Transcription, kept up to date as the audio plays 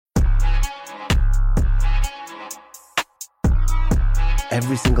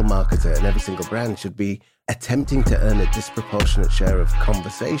every single marketer and every single brand should be attempting to earn a disproportionate share of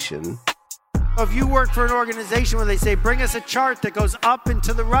conversation. If you work for an organization where they say, bring us a chart that goes up and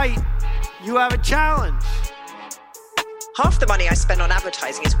to the right, you have a challenge. Half the money I spend on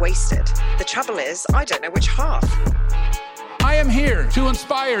advertising is wasted. The trouble is, I don't know which half. I am here to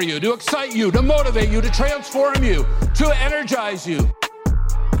inspire you, to excite you, to motivate you, to transform you, to energize you.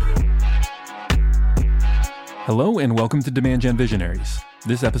 Hello and welcome to Demand Gen Visionaries.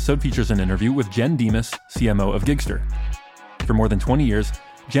 This episode features an interview with Jen Dimas, CMO of Gigster. For more than 20 years,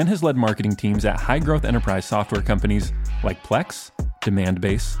 Jen has led marketing teams at high-growth enterprise software companies like Plex,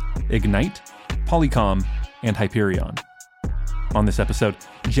 Demandbase, Ignite, Polycom, and Hyperion. On this episode,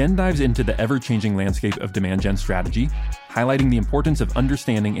 Jen dives into the ever-changing landscape of demand gen strategy, highlighting the importance of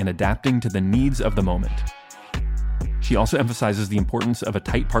understanding and adapting to the needs of the moment. She also emphasizes the importance of a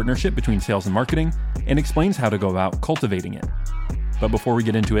tight partnership between sales and marketing and explains how to go about cultivating it. But before we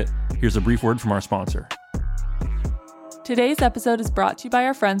get into it, here's a brief word from our sponsor. Today's episode is brought to you by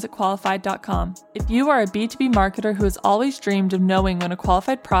our friends at Qualified.com. If you are a B2B marketer who has always dreamed of knowing when a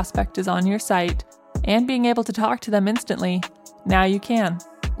qualified prospect is on your site and being able to talk to them instantly, now you can.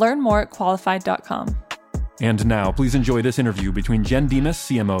 Learn more at Qualified.com. And now, please enjoy this interview between Jen Dimas,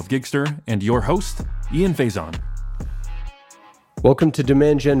 CMO of Gigster, and your host, Ian Faison. Welcome to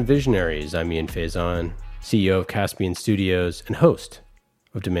Demand Gen Visionaries. I'm Ian Faison, CEO of Caspian Studios and host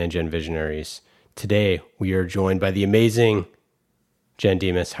of Demand Gen Visionaries. Today, we are joined by the amazing Jen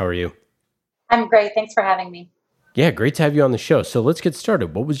Dimas. How are you? I'm great. Thanks for having me. Yeah, great to have you on the show. So let's get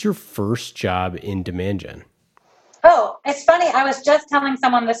started. What was your first job in demand gen? Oh, it's funny. I was just telling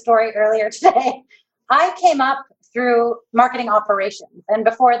someone this story earlier today. I came up through marketing operations. And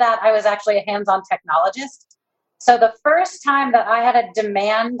before that, I was actually a hands-on technologist. So the first time that I had a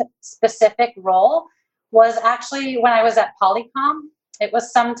demand-specific role was actually when I was at Polycom. It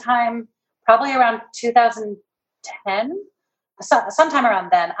was sometime, probably around 2010, sometime around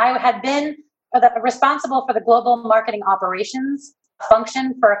then. I had been responsible for the global marketing operations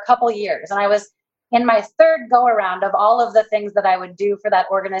function for a couple years. And I was in my third go-around of all of the things that I would do for that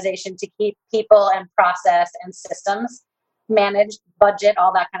organization to keep people and process and systems managed, budget,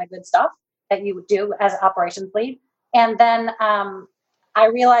 all that kind of good stuff that you would do as operations lead. And then I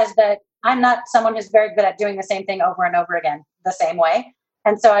realized that I'm not someone who's very good at doing the same thing over and over again, the same way.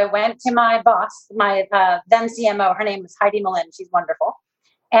 And so I went to my boss, my then CMO, her name is Heidi Malin, she's wonderful.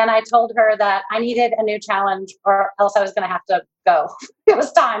 And I told her that I needed a new challenge or else I was going to have to go. It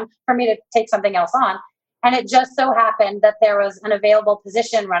was time for me to take something else on. And it just so happened that there was an available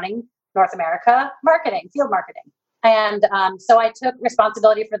position running North America marketing, field marketing. And so I took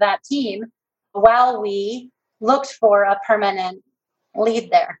responsibility for that team while we looked for a permanent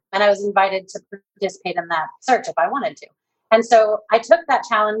lead there. And I was invited to participate in that search if I wanted to. And so I took that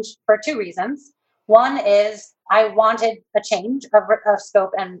challenge for two reasons. One is I wanted a change of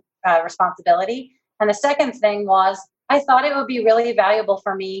scope and responsibility. And the second thing was I thought it would be really valuable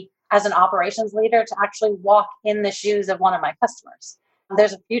for me as an operations leader to actually walk in the shoes of one of my customers.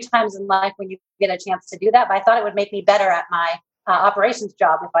 There's a few times in life when you get a chance to do that, but I thought it would make me better at my operations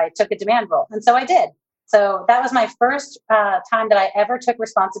job if I took a demand role. And so I did. So that was my first time that I ever took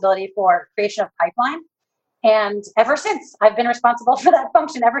responsibility for creation of pipeline. And ever since, I've been responsible for that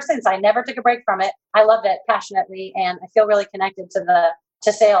function ever since. I never took a break from it. I loved it passionately, and I feel really connected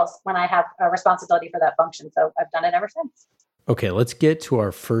to sales when I have a responsibility for that function. So I've done it ever since. Okay, let's get to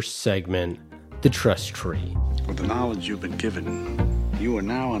our first segment, the trust tree. With the knowledge you've been given, you are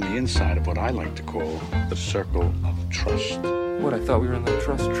now on the inside of what I like to call the circle of trust. What, I thought we were in the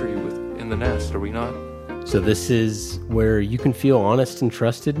trust tree in the nest, are we not? So this is where you can feel honest and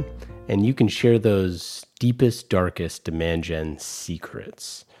trusted, and you can share those deepest, darkest demand gen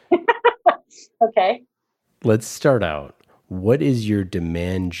secrets. Okay. Let's start out. What is your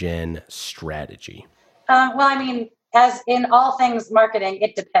demand gen strategy? As in all things marketing,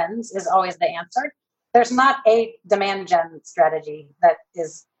 it depends is always the answer. There's not a demand gen strategy that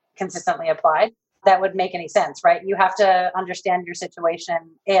is consistently applied that would make any sense, right? You have to understand your situation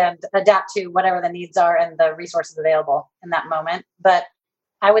and adapt to whatever the needs are and the resources available in that moment. But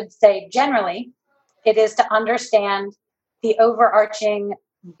I would say generally, it is to understand the overarching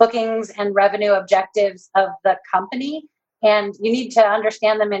bookings and revenue objectives of the company. And you need to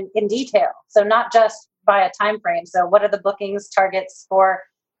understand them in detail. So not just by a time frame. So what are the bookings targets for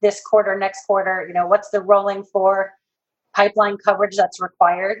this quarter, next quarter? What's the rolling for pipeline coverage that's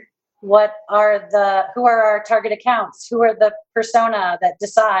required? Who are our target accounts? Who are the persona that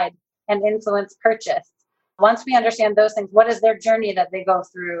decide and influence purchase? Once we understand those things, what is their journey that they go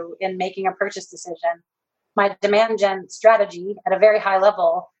through in making a purchase decision? my demand gen strategy at a very high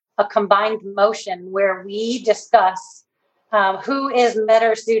level, a combined motion where we discuss who is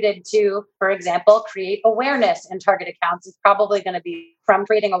better suited to, for example, create awareness in target accounts. Is probably going to be from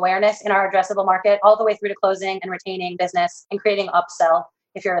creating awareness in our addressable market all the way through to closing and retaining business and creating upsell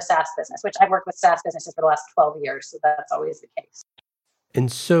if you're a SaaS business, which I've worked with SaaS businesses for the last 12 years. So that's always the case. And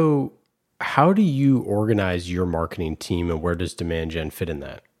so how do you organize your marketing team and where does demand gen fit in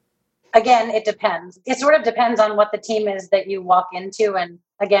that? Again, it depends. It sort of depends on what the team is that you walk into and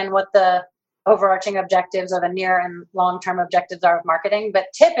again, what the overarching objectives or the near and long-term objectives are of marketing. But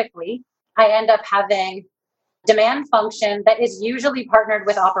typically, I end up having demand function that is usually partnered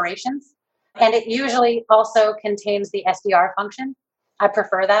with operations. And it usually also contains the SDR function. I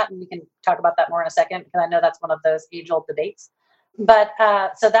prefer that. And we can talk about that more in a second because I know that's one of those age-old debates. But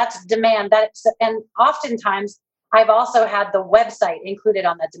so that's demand. And oftentimes, I've also had the website included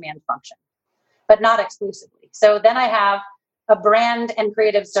on the demand function, but not exclusively. So then I have a brand and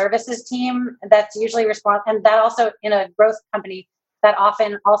creative services team that's usually responsible, and that also in a growth company that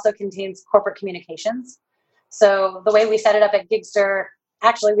often also contains corporate communications. So the way we set it up at Gigster,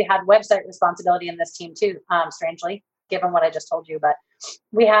 actually we had website responsibility in this team too, strangely, given what I just told you. But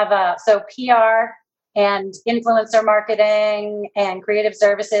we have so PR and influencer marketing and creative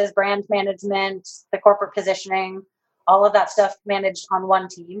services, brand management, the corporate positioning, all of that stuff managed on one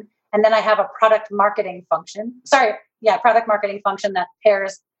team. And then I have a product marketing function. Product marketing function that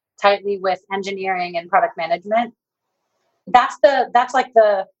pairs tightly with engineering and product management. That's like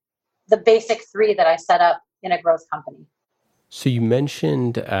the basic three that I set up in a growth company. So you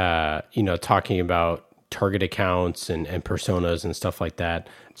mentioned, talking about target accounts and personas and stuff like that.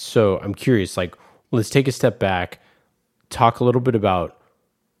 So I'm curious, let's take a step back, talk a little bit about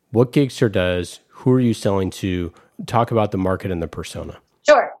what Gigster does, who are you selling to, talk about the market and the persona.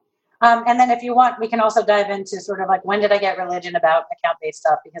 Sure. And then if you want, we can also dive into sort of like, when did I get religion about account-based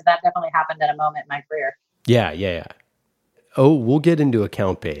stuff? Because that definitely happened at a moment in my career. Yeah. Oh, we'll get into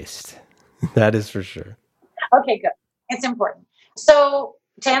account-based. That is for sure. Okay, good. It's important. So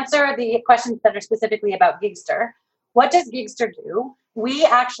to answer the questions that are specifically about Gigster, what does Gigster do? We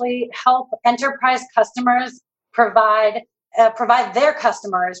actually help enterprise customers provide their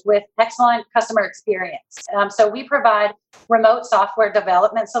customers with excellent customer experience. So we provide remote software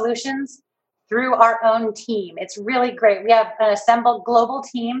development solutions through our own team. It's really great. We have an assembled global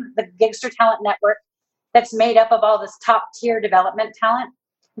team, the Gigster Talent Network, that's made up of all this top tier development talent.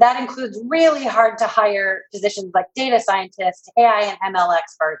 That includes really hard to hire positions like data scientists, AI and ML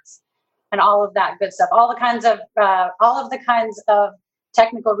experts, and all of that good stuff. All of the kinds of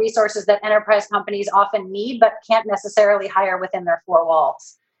technical resources that enterprise companies often need, but can't necessarily hire within their four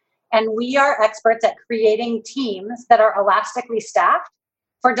walls. And we are experts at creating teams that are elastically staffed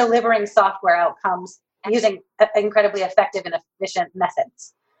for delivering software outcomes using incredibly effective and efficient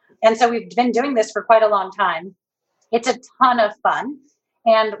methods. And so we've been doing this for quite a long time. It's a ton of fun.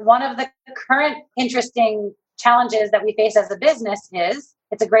 And one of the current interesting challenges that we face as a business is,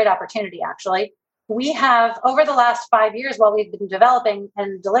 it's a great opportunity actually. We have, over the last 5 years while we've been developing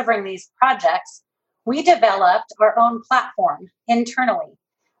and delivering these projects, we developed our own platform internally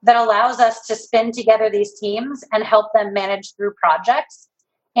that allows us to spin together these teams and help them manage through projects.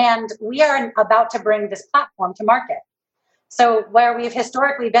 And we are about to bring this platform to market. So where we've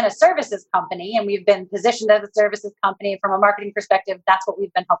historically been a services company and we've been positioned as a services company from a marketing perspective, that's what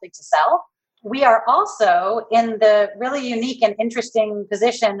we've been helping to sell. We are also in the really unique and interesting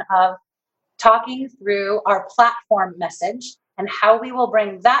position of talking through our platform message and how we will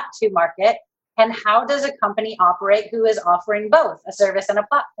bring that to market, and how does a company operate who is offering both a service and a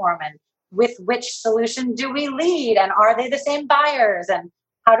platform, and with which solution do we lead, and are they the same buyers, and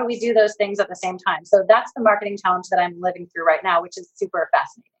how do we do those things at the same time? So that's the marketing challenge that I'm living through right now, which is super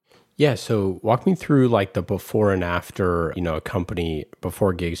fascinating. Yeah, so walk me through the before and after, a company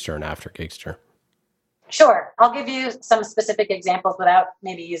before Gigster and after Gigster. Sure. I'll give you some specific examples without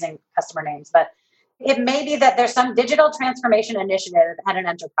maybe using customer names, but it may be that there's some digital transformation initiative at an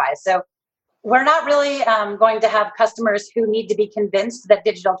enterprise. So we're not really going to have customers who need to be convinced that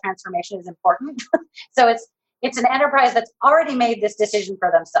digital transformation is important. So it's an enterprise that's already made this decision for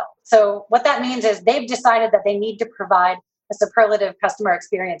themselves. So what that means is they've decided that they need to provide a superlative customer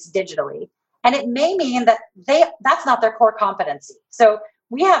experience digitally. And it may mean that that's not their core competency. So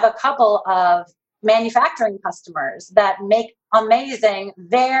we have a couple of manufacturing customers that make amazing,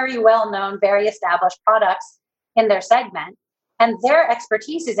 very well-known, very established products in their segment. And their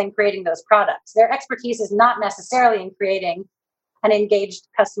expertise is in creating those products. Their expertise is not necessarily in creating an engaged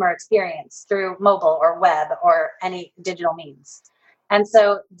customer experience through mobile or web or any digital means. And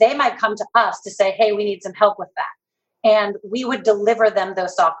so they might come to us to say, hey, we need some help with that. And we would deliver them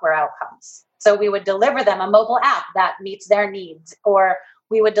those software outcomes. So we would deliver them a mobile app that meets their needs, or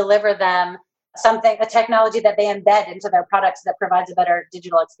we would deliver them a technology that they embed into their products that provides a better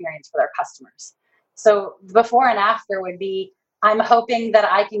digital experience for their customers. So before and after would be, I'm hoping that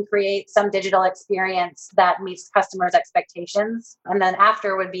I can create some digital experience that meets customers' expectations. And then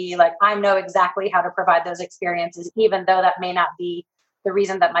after would be like, I know exactly how to provide those experiences, even though that may not be the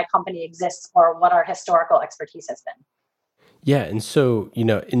reason that my company exists or what our historical expertise has been. Yeah. And so,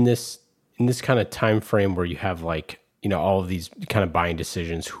 in this kind of time frame where you have all of these kind of buying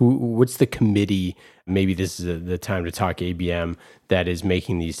decisions, what's the committee, maybe this is the time to talk ABM, that is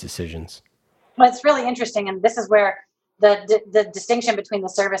making these decisions? Well, it's really interesting. And this is where the distinction between the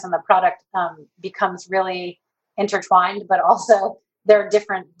service and the product becomes really intertwined, but also there are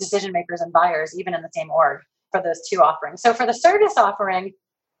different decision makers and buyers, even in the same org, for those two offerings. So for the service offering,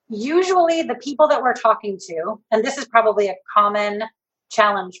 usually the people that we're talking to, and this is probably a common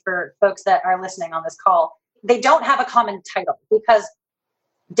challenge for folks that are listening on this call, they don't have a common title, because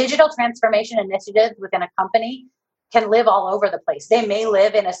digital transformation initiatives within a company can live all over the place. They may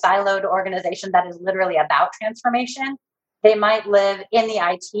live in a siloed organization that is literally about transformation. They might live in the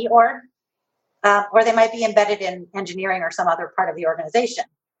IT org, or they might be embedded in engineering or some other part of the organization.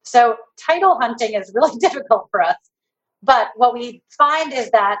 So title hunting is really difficult for us. But what we find is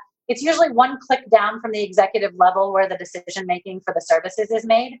that it's usually one click down from the executive level where the decision making for the services is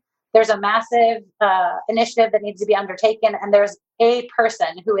made. There's a massive initiative that needs to be undertaken, and there's a person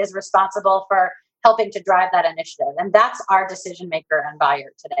who is responsible for helping to drive that initiative. And that's our decision maker and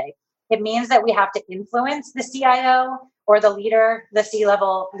buyer today. It means that we have to influence the CIO or the leader, the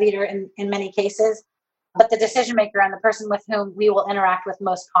C-level leader in many cases. But the decision maker and the person with whom we will interact with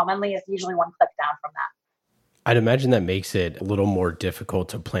most commonly is usually one click down from that. I'd imagine that makes it a little more difficult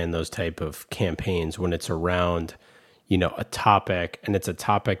to plan those type of campaigns when it's around, a topic, and it's a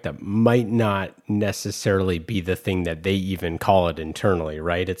topic that might not necessarily be the thing that they even call it internally,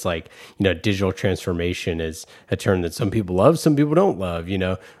 right? It's like, digital transformation is a term that some people love, some people don't love.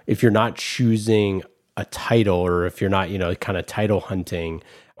 If you're not choosing a title, or if you're not, kind of title hunting,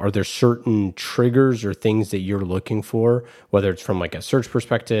 are there certain triggers or things that you're looking for, whether it's from like a search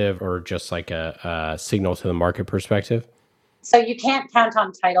perspective or just like a signal to the market perspective? So you can't count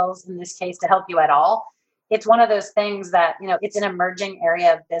on titles in this case to help you at all. It's one of those things that, it's an emerging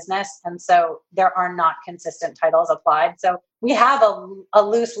area of business. And so there are not consistent titles applied. So we have a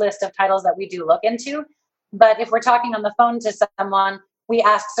loose list of titles that we do look into. But if we're talking on the phone to someone, we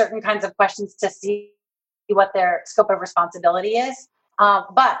ask certain kinds of questions to see what their scope of responsibility is.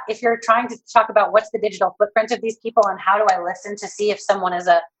 But if you're trying to talk about what's the digital footprint of these people and how do I listen to see if someone is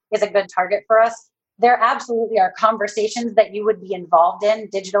a good target for us, there absolutely are conversations that you would be involved in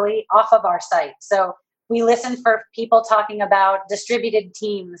digitally off of our site. So we listen for people talking about distributed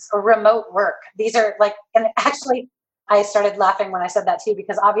teams or remote work. These are and actually I started laughing when I said that too,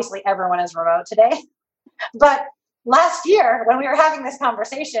 because obviously everyone is remote today. But last year when we were having this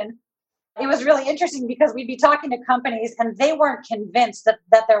conversation, it was really interesting because we'd be talking to companies and they weren't convinced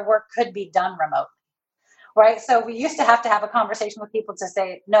that their work could be done remotely, right? So we used to have a conversation with people to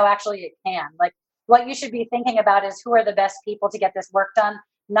say, no, actually it can. What you should be thinking about is who are the best people to get this work done,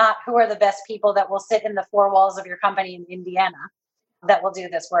 not who are the best people that will sit in the four walls of your company in Indiana that will do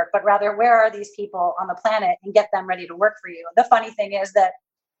this work, but rather where are these people on the planet and get them ready to work for you. The funny thing is that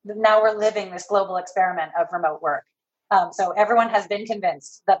now we're living this global experiment of remote work. So everyone has been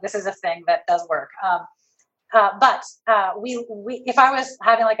convinced that this is a thing that does work. But if I was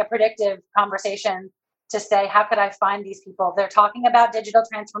having a predictive conversation to say, how could I find these people? They're talking about digital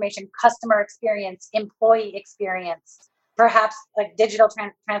transformation, customer experience, employee experience, perhaps digital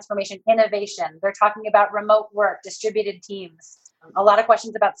transformation, innovation. They're talking about remote work, distributed teams, a lot of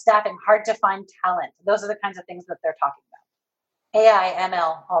questions about staffing, hard to find talent. Those are the kinds of things that they're talking about. AI,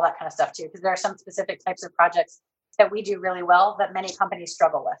 ML, all that kind of stuff too, because there are some specific types of projects that we do really well that many companies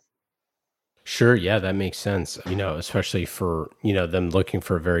struggle with. Sure. Yeah, that makes sense. Especially for, them looking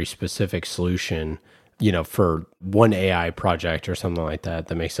for a very specific solution, for one AI project or something like that.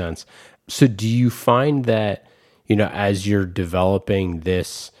 That makes sense. So do you find that, as you're developing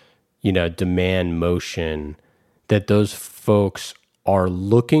this, demand motion, that those folks are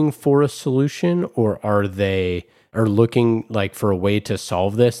looking for a solution, or are they looking for a way to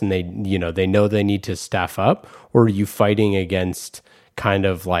solve this, and they know they need to staff up? Or are you fighting against kind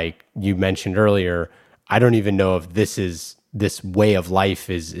of like you mentioned earlier, I don't even know if this way of life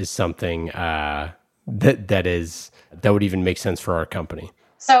is something that would even make sense for our company?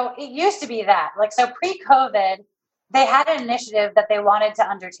 So it used to be that so pre-COVID, they had an initiative that they wanted to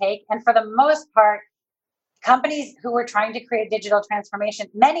undertake. And for the most part, companies who were trying to create digital transformation,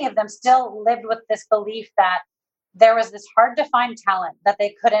 many of them still lived with this belief that there was this hard to find talent that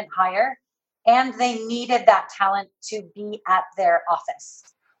they couldn't hire, and they needed that talent to be at their office,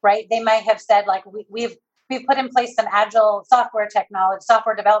 right? They might have said, like, we've put in place some agile software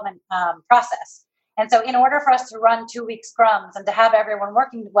development process. And so in order for us to run 2-week scrums and to have everyone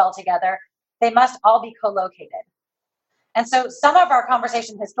working well together, they must all be co-located. And so some of our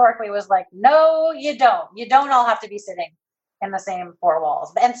conversation historically was like, no, you don't. You don't all have to be sitting in the same four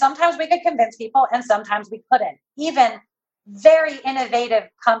walls. And sometimes we could convince people and sometimes we couldn't. Even very innovative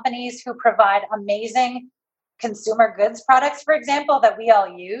companies who provide amazing consumer goods products, for example, that we all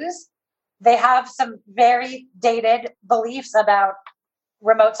use, they have some very dated beliefs about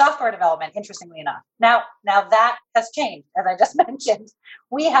remote software development, interestingly enough. Now that has changed, as I just mentioned.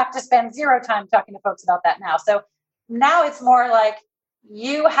 We have to spend zero time talking to folks about that now. So now it's more like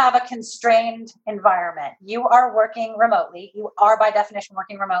you have a constrained environment. You are working remotely. You are by definition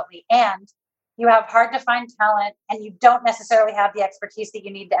working remotely, and you have hard to find talent, and you don't necessarily have the expertise that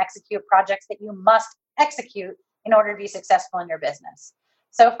you need to execute projects that you must execute in order to be successful in your business.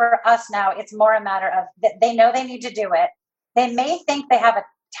 So for us now, it's more a matter of that they know they need to do it. They may think they have a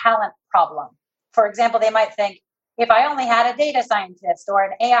talent problem. For example, they might think, if I only had a data scientist or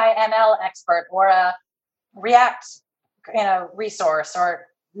an AI ML expert or a React, resource or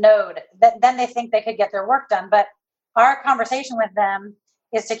node, then they think they could get their work done. But our conversation with them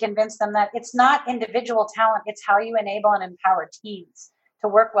is to convince them that it's not individual talent, it's how you enable and empower teams to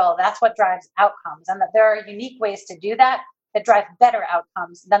work well. That's what drives outcomes, and that there are unique ways to do that drive better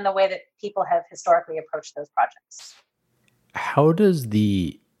outcomes than the way that people have historically approached those projects. How does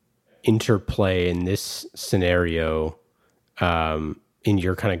the interplay in this scenario, in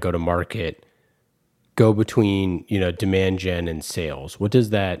your kind of go-to-market, go between, demand gen and sales? What does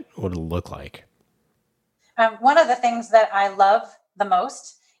that look like? One of the things that I love the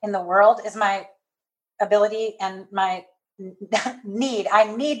most in the world is my ability and my need.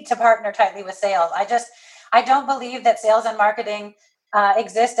 I need to partner tightly with sales. I don't believe that sales and marketing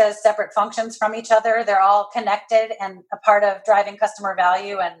exist as separate functions from each other. They're all connected and a part of driving customer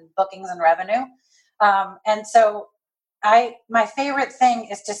value and bookings and revenue. And so my favorite thing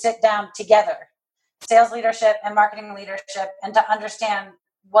is to sit down together, sales leadership and marketing leadership, and to understand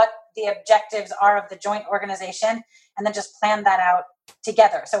what the objectives are of the joint organization, and then just plan that out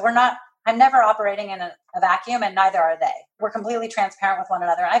together. So I'm never operating in a vacuum, and neither are they. We're completely transparent with one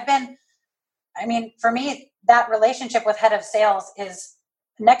another. For me, that relationship with head of sales is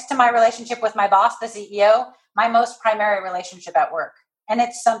next to my relationship with my boss, the CEO, my most primary relationship at work. And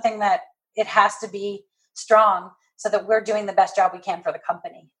it's something that it has to be strong so that we're doing the best job we can for the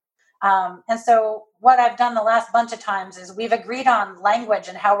company. And so what I've done the last bunch of times is we've agreed on language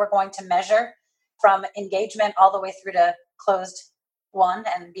and how we're going to measure from engagement all the way through to closed won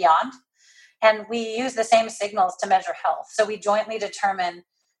and beyond. And we use the same signals to measure health. So we jointly determine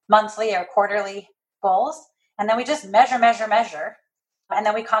monthly or quarterly goals, and then we just measure. And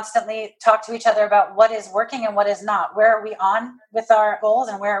then we constantly talk to each other about what is working and what is not. Where are we on with our goals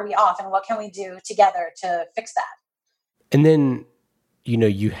and where are we off, and what can we do together to fix that? And then,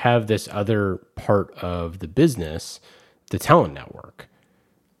 you have this other part of the business, the talent network.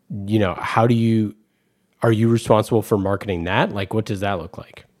 Are you responsible for marketing that? Like, what does that look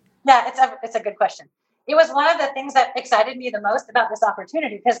like? Yeah, it's a good question. It was one of the things that excited me the most about this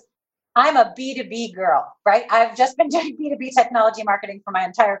opportunity, because I'm a B2B girl, right? I've just been doing B2B technology marketing for my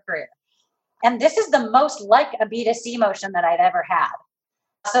entire career. And this is the most like a B2C motion that I'd ever had.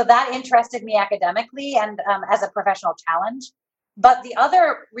 So that interested me academically and as a professional challenge. But the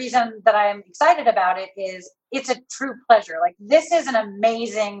other reason that I'm excited about it is it's a true pleasure. Like, this is an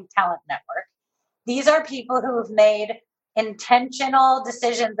amazing talent network. These are people who have made intentional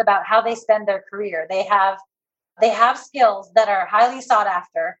decisions about how they spend their career. They have skills that are highly sought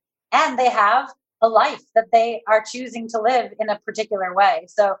after, and they have a life that they are choosing to live in a particular way.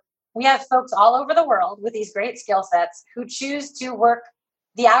 So we have folks all over the world with these great skill sets who choose to work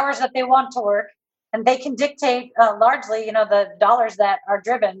the hours that they want to work, and they can dictate largely, the dollars that are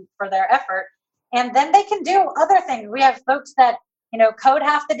driven for their effort. And then they can do other things. We have folks that, code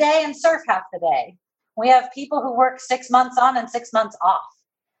half the day and surf half the day. We have people who work 6 months on and 6 months off.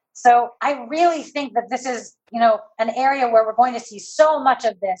 So I really think that this is, an area where we're going to see so much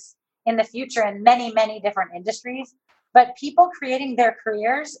of this in the future in many, many different industries. But people creating their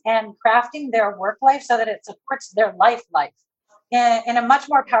careers and crafting their work life so that it supports their life in a much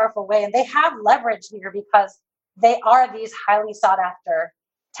more powerful way. And they have leverage here because they are these highly sought after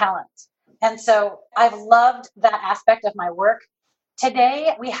talents. And so I've loved that aspect of my work.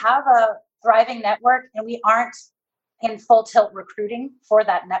 Today, we have a thriving network and we aren't in full tilt recruiting for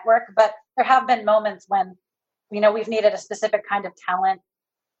that network, but there have been moments when, we've needed a specific kind of talent.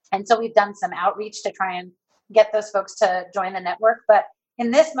 And so we've done some outreach to try and get those folks to join the network. But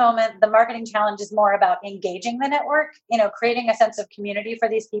in this moment, the marketing challenge is more about engaging the network, creating a sense of community for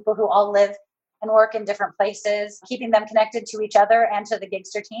these people who all live and work in different places, keeping them connected to each other and to the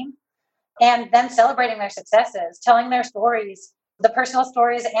Gigster team, and then celebrating their successes, telling their stories, the personal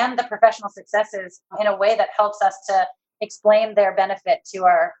stories and the professional successes in a way that helps us to explain their benefit to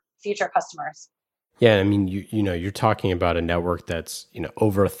our future customers. Yeah, I mean, you're talking about a network that's,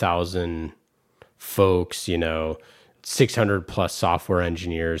 over 1,000 folks, 600 plus software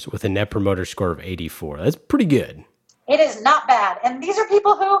engineers with a net promoter score of 84. That's pretty good. It is not bad. And these are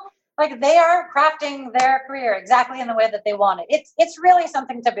people who, they are crafting their career exactly in the way that they want it. It's really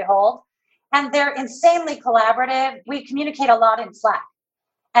something to behold. And they're insanely collaborative. We communicate a lot in Slack.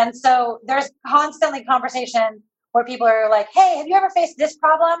 And so there's constantly conversation where people are like, hey, have you ever faced this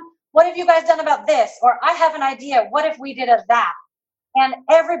problem? What have you guys done about this? Or I have an idea. What if we did that? And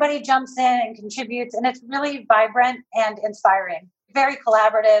everybody jumps in and contributes. And it's really vibrant and inspiring. Very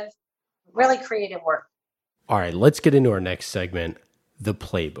collaborative, really creative work. All right, let's get into our next segment, the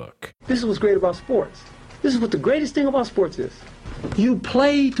playbook. This is what's great about sports. This is what the greatest thing about sports is. You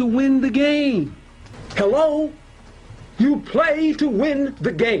play to win the game. Hello? You play to win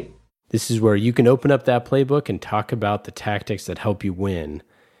the game. This is where you can open up that playbook and talk about the tactics that help you win.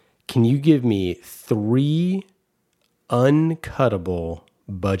 Can you give me 3 uncuttable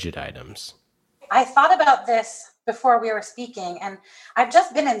budget items? I thought about this before we were speaking, and I've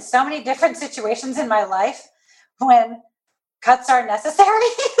just been in so many different situations in my life when cuts are necessary.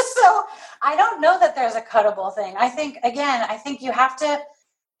 So I don't know that there's a cuttable thing. I think you have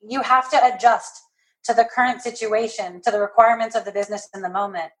to adjust to the current situation, to the requirements of the business in the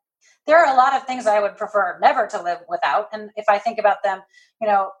moment. There are a lot of things I would prefer never to live without. And if I think about them,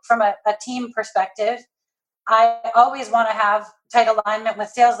 from a team perspective, I always want to have tight alignment with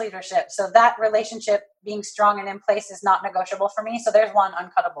sales leadership. So that relationship being strong and in place is not negotiable for me. So there's one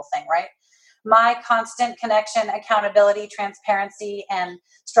uncuttable thing, right? My constant connection, accountability, transparency, and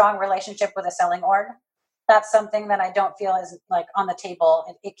strong relationship with a selling org. That's something that I don't feel is on the table.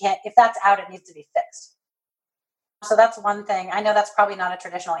 It can't, if that's out, it needs to be fixed. So that's one thing. I know that's probably not a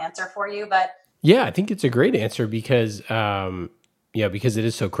traditional answer for you, but yeah, I think it's a great answer because because it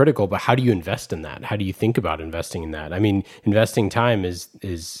is so critical. But how do you invest in that? How do you think about investing in that? I mean, investing time is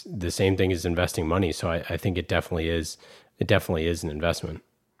the same thing as investing money. So I think it definitely is. It definitely is an investment.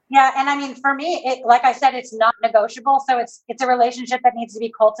 Yeah, and I mean, for me, like I said, it's not negotiable. So it's a relationship that needs to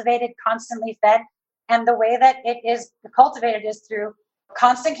be cultivated, constantly fed, and the way that it is cultivated is through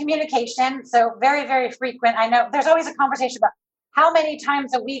constant communication. So very, very frequent. I know there's always a conversation about how many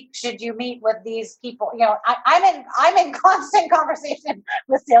times a week should you meet with these people. I'm in constant conversation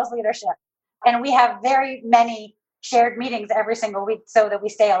with sales leadership, and we have very many shared meetings every single week so that we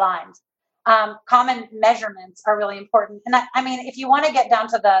stay aligned. Common measurements are really important. And if you want to get down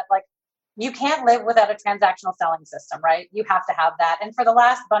to you can't live without a transactional selling system, right? You have to have that. And for the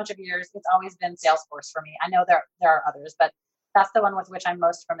last bunch of years, it's always been Salesforce for me. I know there are others, but that's the one with which I'm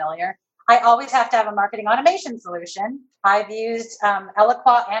most familiar. I always have to have a marketing automation solution. I've used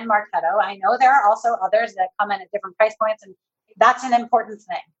Eloqua and Marketo. I know there are also others that come in at different price points, and that's an important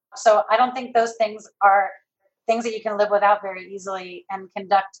thing. So I don't think those things are things that you can live without very easily and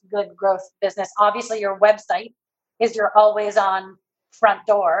conduct good growth business. Obviously, your website is your always on front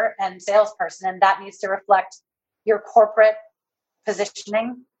door and salesperson, and that needs to reflect your corporate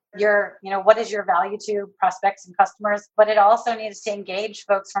positioning. What is your value to prospects and customers, but it also needs to engage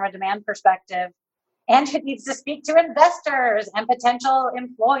folks from a demand perspective, and it needs to speak to investors and potential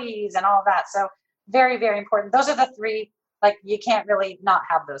employees and all that. So very, very important. Those are the 3, you can't really not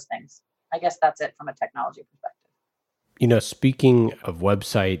have those things. I guess that's it from a technology perspective. Speaking of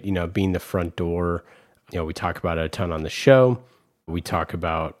website, being the front door, we talk about it a ton on the show. We talk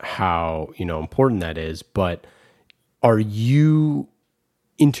about how, important that is, but are you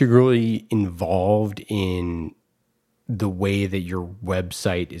integrally involved in the way that your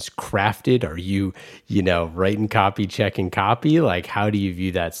website is crafted? Are you, writing copy, checking copy? How do you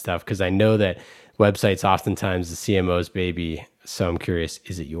view that stuff? Because I know that websites oftentimes the CMO's baby. So I'm curious,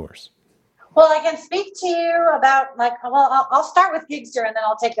 is it yours? Well, I can speak to you about I'll start with Gigster and then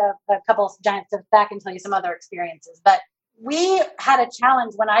I'll take a couple of giant steps back and tell you some other experiences. But we had a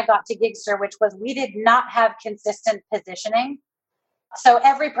challenge when I got to Gigster, which was we did not have consistent positioning So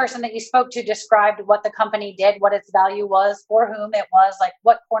every person that you spoke to described what the company did, what its value was, for whom it was, like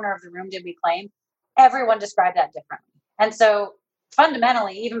what corner of the room did we claim. Everyone described that differently. And so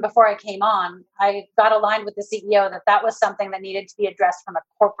fundamentally, even before I came on, I got aligned with the CEO that was something that needed to be addressed from a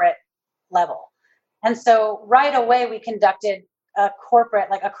corporate level. And so right away, we conducted a corporate,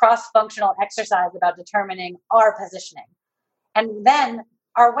 like a cross-functional exercise about determining our positioning. And then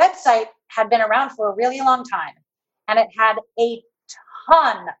our website had been around for a really long time, and it had a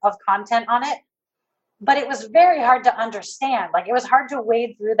ton of content on it, but it was very hard to understand. Like, it was hard to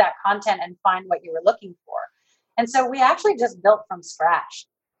wade through that content and find what you were looking for. And so we actually just built from scratch.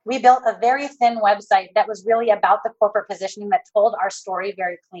 We built a very thin website that was really about the corporate positioning that told our story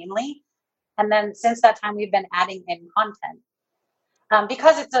very cleanly. And then since that time, we've been adding in content.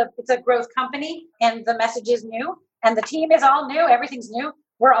 Because it's a growth company and the message is new and the team is all new, everything's new,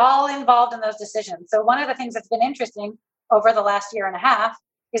 we're all involved in those decisions. So one of the things that's been interesting over the last year and a half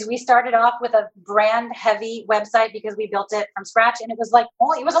is we started off with a brand heavy website because we built it from scratch, and it was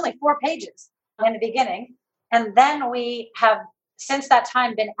only 4 pages in the beginning. And then we have since that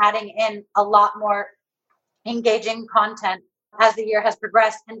time been adding in a lot more engaging content as the year has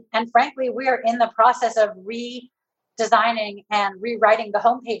progressed. And frankly, we are in the process of redesigning and rewriting the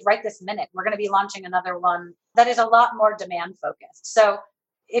homepage right this minute. We're going to be launching another one that is a lot more demand focused. So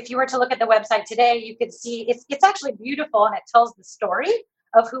if you were to look at the website today, you could see it's actually beautiful and it tells the story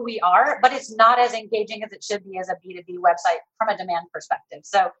of who we are, but it's not as engaging as it should be as a B2B website from a demand perspective.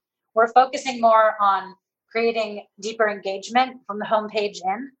 So we're focusing more on creating deeper engagement from the homepage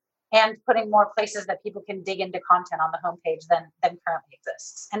in and putting more places that people can dig into content on the homepage than currently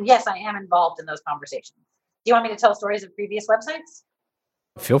exists. And yes, I am involved in those conversations. Do you want me to tell stories of previous websites?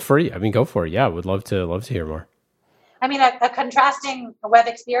 Feel free. I mean, go for it. Yeah, I would love to hear more. I mean, a contrasting web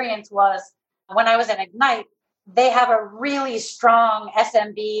experience was when I was at Ignite, they have a really strong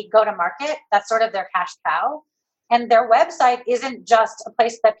SMB go-to-market. That's sort of their cash cow. And their website isn't just a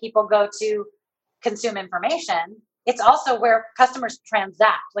place that people go to consume information. It's also where customers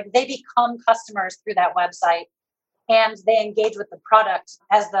transact. Like, they become customers through that website and they engage with the product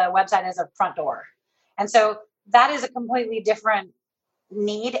as the website is a front door. And so that is a completely different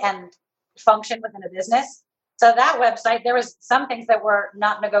need and function within a business. So that website, there was some things that were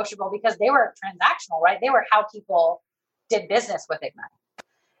not negotiable because they were transactional, right? They were how people did business with Ignite.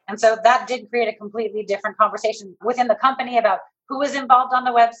 And so that did create a completely different conversation within the company about who was involved on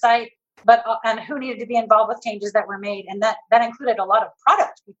the website, and who needed to be involved with changes that were made. And that included a lot of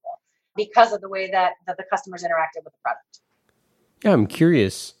product people because of the way that the customers interacted with the product. Yeah, I'm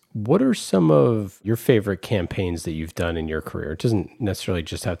curious, what are some of your favorite campaigns that you've done in your career? It doesn't necessarily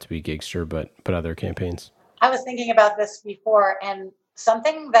just have to be Gigster, but other campaigns. I was thinking about this before, and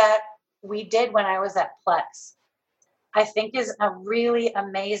something that we did when I was at Plex, I think is a really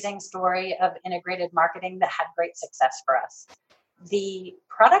amazing story of integrated marketing that had great success for us. The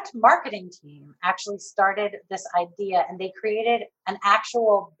product marketing team actually started this idea, and they created an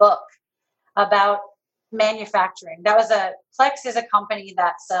actual book about manufacturing. Plex is a company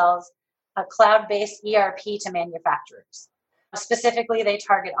that sells a cloud-based ERP to manufacturers. Specifically, they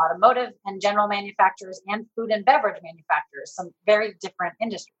target automotive and general manufacturers and food and beverage manufacturers, some very different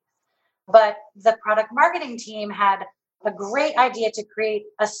industries. But the product marketing team had a great idea to create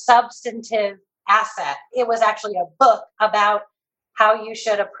a substantive asset. It was actually a book about how you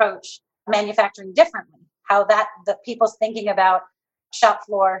should approach manufacturing differently, how the people's thinking about shop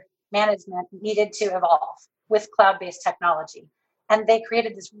floor management needed to evolve with cloud-based technology. And they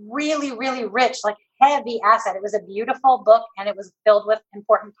created this really, really rich, like heavy asset. It was a beautiful book, and it was filled with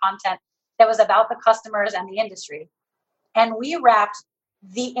important content that was about the customers and the industry. And we wrapped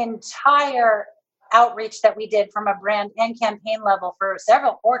the entire outreach that we did from a brand and campaign level for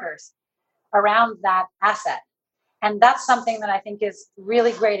several quarters around that asset. And that's something that I think is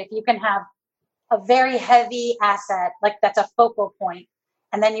really great. If you can have a very heavy asset, like that's a focal point,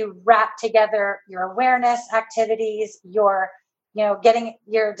 and then you wrap together your awareness activities, getting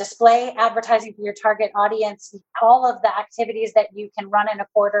your display advertising for your target audience, all of the activities that you can run in a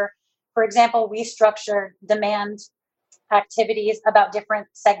quarter. For example, we structured demand activities about different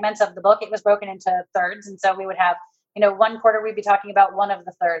segments of the book. It was broken into thirds. And so we would have, one quarter we'd be talking about one of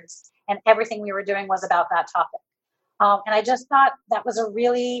the thirds, and everything we were doing was about that topic. And I just thought that was a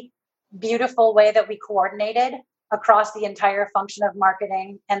really beautiful way that we coordinated across the entire function of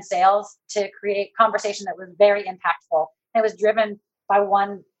marketing and sales to create conversation that was very impactful. And it was driven by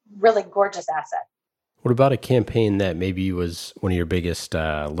one really gorgeous asset. What about a campaign that maybe was one of your biggest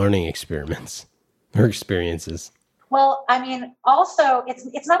learning experiments or experiences? Well, I mean, also,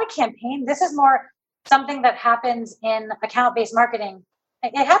 it's not a campaign. This is more something that happens in account-based marketing.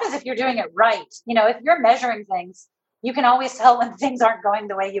 It happens if you're doing it right. If you're measuring things, you can always tell when things aren't going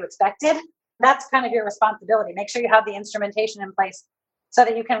the way you expected. That's kind of your responsibility. Make sure you have the instrumentation in place so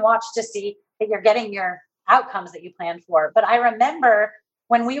that you can watch to see that you're getting your outcomes that you planned for. But I remember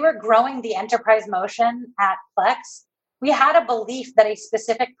when we were growing the enterprise motion at Plex, we had a belief that a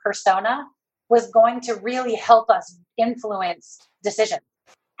specific persona was going to really help us influence decisions.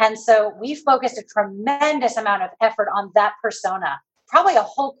 And so we focused a tremendous amount of effort on that persona, probably a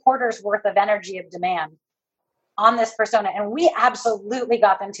whole quarter's worth of energy of demand on this persona. And we absolutely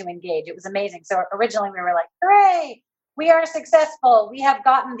got them to engage. It was amazing. So originally we were like, hooray, we are successful. We have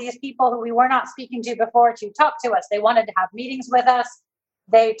gotten these people who we were not speaking to before to talk to us. They wanted to have meetings with us.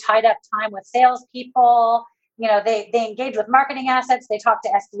 They tied up time with salespeople. They engaged with marketing assets. They talked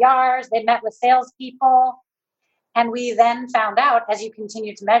to SDRs. They met with salespeople. And we then found out, as you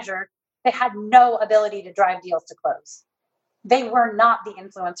continue to measure, they had no ability to drive deals to close. They were not the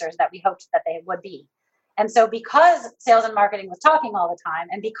influencers that we hoped that they would be. And so because sales and marketing was talking all the time,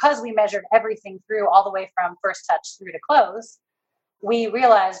 and because we measured everything through all the way from first touch through to close, we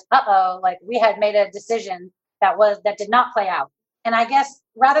realized, we had made a decision that did not play out. And I guess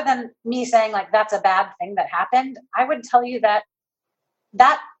rather than me saying like that's a bad thing that happened, I would tell you that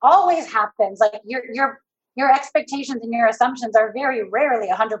always happens. Like your expectations and your assumptions are very rarely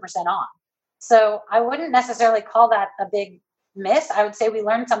 100% on. So I wouldn't necessarily call that a big miss. I would say we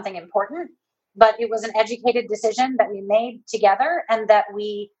learned something important, but it was an educated decision that we made together and that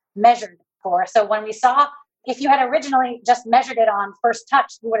we measured for. So when we saw, if you had originally just measured it on first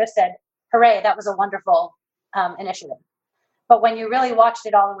touch, you would have said, hooray, that was a wonderful initiative. But when you really watched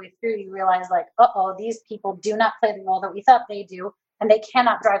it all the way through, you realize like, these people do not play the role that we thought they do, and they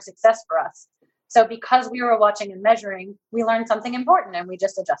cannot drive success for us. So because we were watching and measuring, we learned something important and we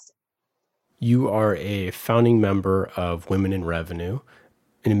just adjusted. You are a founding member of Women in Revenue,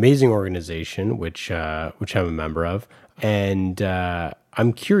 an amazing organization, which I'm a member of. And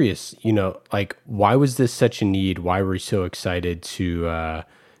I'm curious, why was this such a need? Why were you so excited to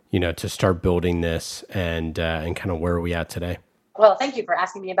start building this and kind of where are we at today? Well, thank you for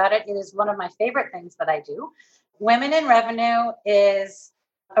asking me about it. It is one of my favorite things that I do. Women in Revenue is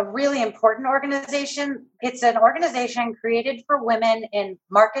a really important organization. It's an organization created for women in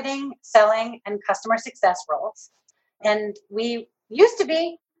marketing, selling, and customer success roles. And we used to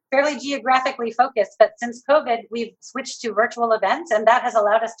be fairly geographically focused, but since COVID, we've switched to virtual events, and that has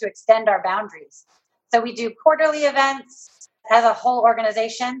allowed us to extend our boundaries. So we do quarterly events as a whole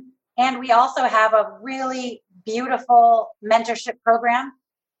organization, and we also have a really beautiful mentorship program.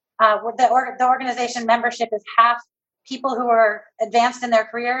 The organization membership is half people who are advanced in their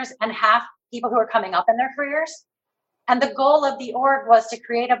careers and half people who are coming up in their careers. And the goal of the org was to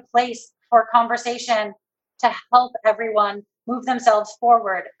create a place for conversation to help everyone move themselves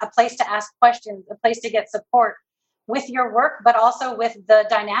forward, a place to ask questions, a place to get support with your work, but also with the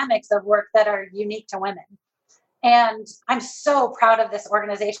dynamics of work that are unique to women. And I'm so proud of this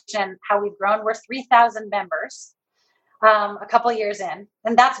organization, how we've grown. We're 3,000 members a couple years in,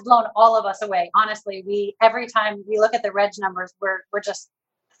 and that's blown all of us away. Honestly, every time we look at the reg numbers, we're just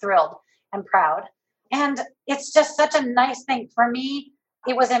thrilled and proud. And it's just such a nice thing. For me,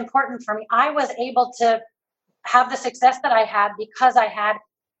 it was important for me. I was able to have the success that I had because I had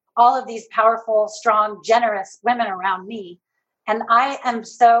all of these powerful, strong, generous women around me. And I am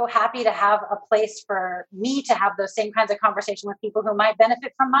so happy to have a place for me to have those same kinds of conversation with people who might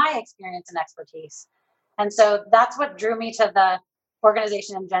benefit from my experience and expertise. And so that's what drew me to the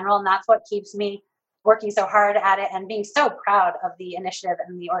organization in general. And that's what keeps me working so hard at it and being so proud of the initiative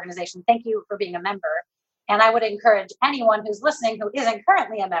and the organization. Thank you for being a member. And I would encourage anyone who's listening who isn't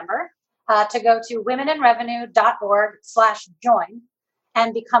currently a member to go to womeninrevenue.org/join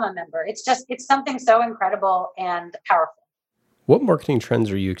and become a member. It's something so incredible and powerful. What marketing trends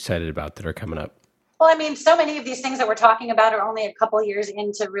are you excited about that are coming up? Well, I mean, so many of these things that we're talking about are only a couple of years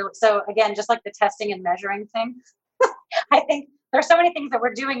into real. So again, just like the testing and measuring thing, I think there's so many things that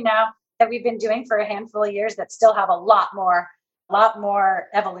we're doing now that we've been doing for a handful of years that still have a lot more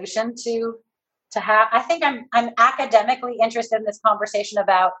evolution to have. I think I'm academically interested in this conversation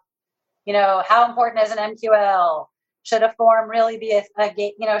about, how important is an MQL? Should a form really be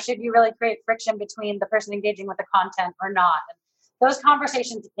should you really create friction between the person engaging with the content or not? And those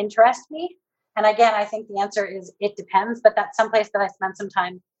conversations interest me. And again, I think the answer is it depends, but that's someplace that I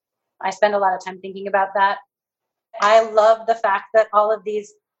spend a lot of time thinking about that. I love the fact that all of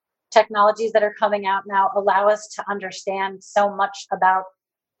these technologies that are coming out now allow us to understand so much about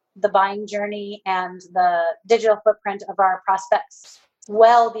the buying journey and the digital footprint of our prospects.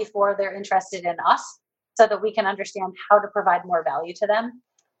 well before they're interested in us so that we can understand how to provide more value to them.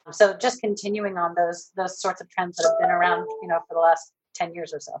 So just continuing on those sorts of trends that have been around, for the last 10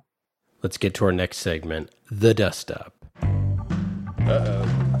 years or so. Let's get to our next segment, the dust up. Uh-oh.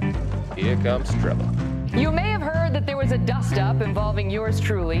 Here comes trouble. You may have heard that there was a dust-up involving yours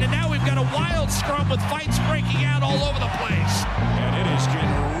truly. And now we've got a wild scrum with fights breaking out all over the place. And it is getting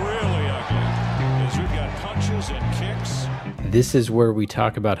really ugly as we've got punches and kicks. This is where we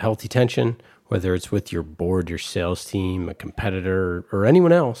talk about healthy tension, whether it's with your board, your sales team, a competitor, or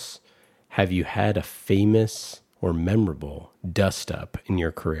anyone else. Have you had a famous or memorable dust-up in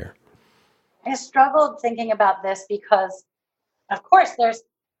your career? I struggled thinking about this because, of course,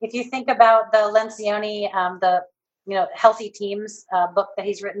 if you think about the Lencioni, Healthy Teams book that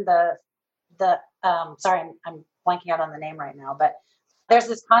he's written, sorry, I'm blanking out on the name right now, but there's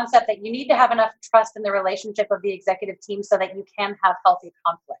this concept that you need to have enough trust in the relationship of the executive team so that you can have healthy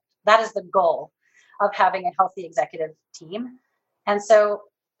conflict. That is the goal of having a healthy executive team. And so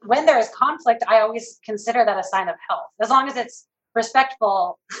when there is conflict, I always consider that a sign of health. As long as it's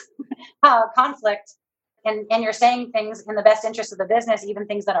respectful conflict and you're saying things in the best interest of the business, even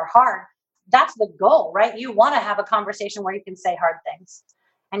things that are hard, that's the goal, right? You want to have a conversation where you can say hard things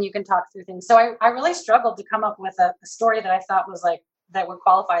and you can talk through things. So I really struggled to come up with a story that I thought was that would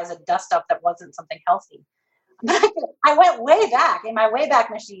qualify as a dust up that wasn't something healthy. I went way back in my Wayback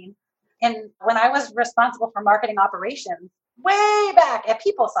Machine. And when I was responsible for marketing operations, way back at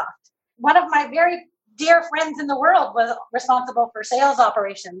PeopleSoft, one of my very dear friends in the world was responsible for sales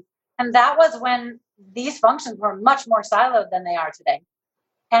operations. And that was when these functions were much more siloed than they are today.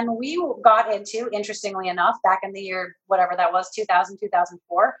 And we got into, interestingly enough, back in the year, whatever that was, 2000,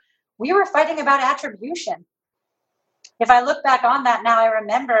 2004, we were fighting about attribution. If I look back on that now, I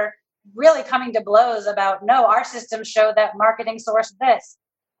remember really coming to blows about, no, our systems show that marketing sourced this.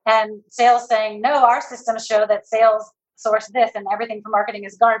 And sales saying, no, our systems show that sales source this and everything from marketing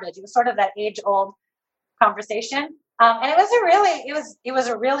is garbage. It was sort of that age-old conversation. And it was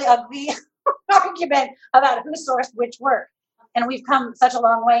a really ugly argument about who sourced which work. And we've come such a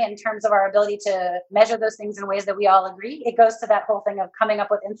long way in terms of our ability to measure those things in ways that we all agree. It goes to that whole thing of coming up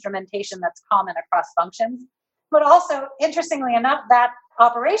with instrumentation that's common across functions. But also, interestingly enough, that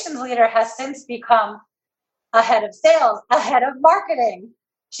operations leader has since become a head of sales, a head of marketing.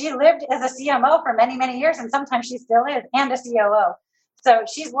 She lived as a CMO for many, many years, and sometimes she still is, and a COO. So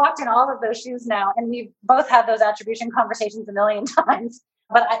she's walked in all of those shoes now, and we've both had those attribution conversations a million times.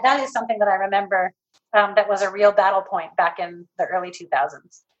 But that is something that I remember that was a real battle point back in the early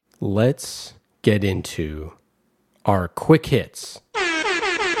 2000s. Let's get into our quick hits.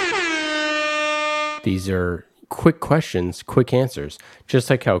 These are quick questions, quick answers. Just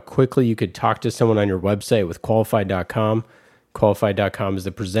like how quickly you could talk to someone on your website with Qualified.com. Qualified.com is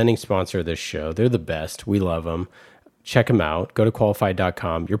the presenting sponsor of this show. They're the best. We love them. Check them out. Go to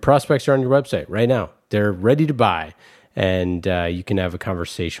Qualified.com. Your prospects are on your website right now. They're ready to buy, and you can have a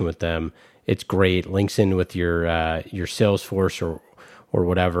conversation with them. It's great. Links in with your Salesforce or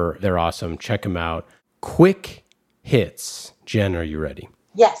whatever. They're awesome. Check them out. Quick hits. Jen, are you ready?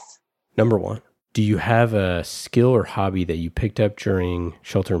 Yes. Number one, do you have a skill or hobby that you picked up during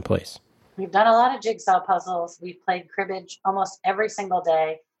shelter in place? We've done a lot of jigsaw puzzles. We've played cribbage almost every single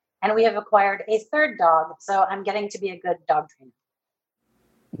day. And we have acquired a third dog. So I'm getting to be a good dog trainer.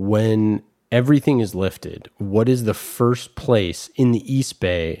 When everything is lifted, what is the first place in the East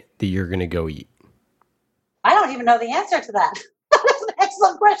Bay that you're going to go eat? I don't even know the answer to that. That's an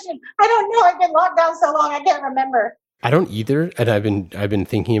excellent question. I don't know. I've been locked down so long, I can't remember. I don't either. And I've been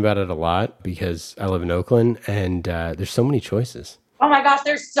thinking about it a lot because I live in Oakland and there's so many choices. Oh my gosh,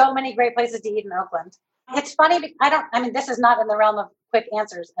 there's so many great places to eat in Oakland. It's funny, this is not in the realm of quick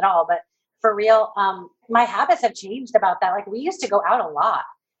answers at all, but for real, my habits have changed about that. Like we used to go out a lot,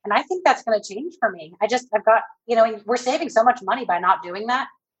 and I think that's going to change for me. I've got, we're saving so much money by not doing that.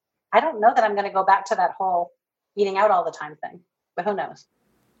 I don't know that I'm going to go back to that whole eating out all the time thing, but who knows?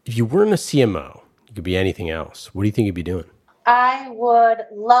 If you weren't a CMO, you could be anything else. What do you think you'd be doing? I would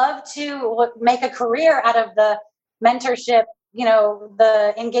love to make a career out of the mentorship,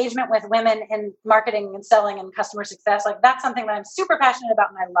 the engagement with women in marketing and selling and customer success. Like that's something that I'm super passionate about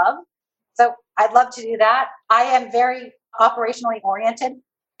and I love. So I'd love to do that. I am very operationally oriented.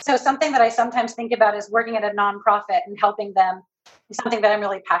 So something that I sometimes think about is working at a nonprofit and helping them is something that I'm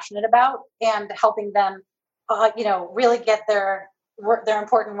really passionate about and helping them, really get their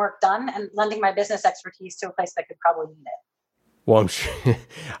important work done and lending my business expertise to a place that could probably need it. Well,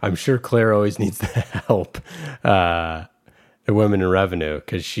 I'm sure Claire always needs the help. The women in revenue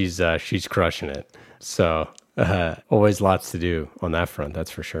because she's crushing it. So Always lots to do on that front,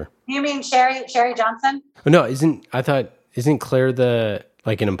 that's for sure. You mean Sherry Johnson? Oh, no, isn't Claire an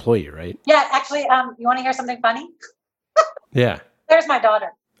employee, right? Yeah, actually, you want to hear something funny? Yeah. There's my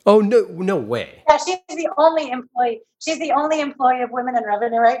daughter. Oh, no way. Yeah, she's the only employee. She's the only employee of Women in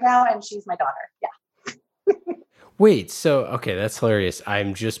Revenue right now, and she's my daughter. Yeah. Wait, so, okay, that's hilarious.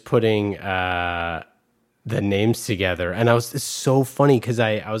 I'm just putting the names together, and it's so funny because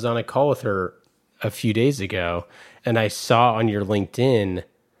I was on a call with her a few days ago, and I saw on your LinkedIn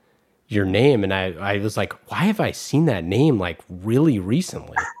your name, and I was like, why have I seen that name like really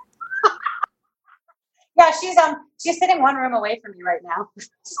recently? Yeah, she's sitting one room away from you right now.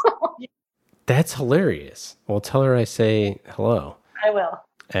 That's hilarious. Well, tell her I say hello. I will.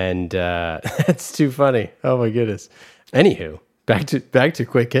 And that's too funny. Oh my goodness. Anywho, back to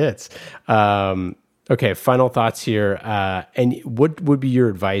quick hits. Okay, final thoughts here. And what would be your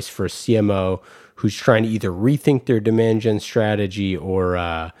advice for a CMO who's trying to either rethink their demand gen strategy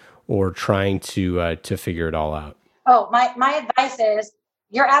or trying to figure it all out? Oh, my advice is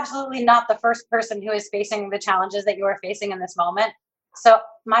you're absolutely not the first person who is facing the challenges that you are facing in this moment. So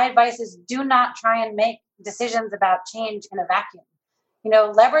my advice is do not try and make decisions about change in a vacuum.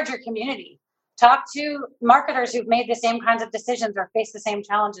 Leverage your community. Talk to marketers who've made the same kinds of decisions or face the same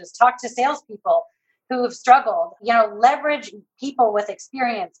challenges. Talk to salespeople who've struggled. Leverage people with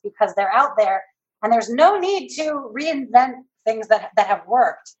experience because they're out there, and there's no need to reinvent things that have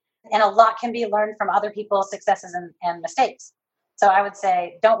worked. And a lot can be learned from other people's successes and mistakes. So I would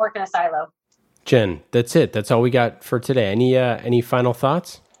say don't work in a silo. Jen, that's it. That's all we got for today. Any final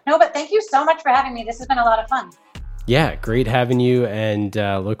thoughts? No, but thank you so much for having me. This has been a lot of fun. Yeah, great having you, and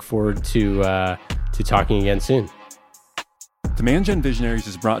look forward to talking again soon. Demand Gen Visionaries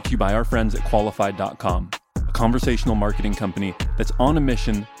is brought to you by our friends at Qualified.com, a conversational marketing company that's on a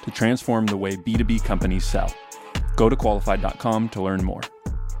mission to transform the way B2B companies sell. Go to Qualified.com to learn more.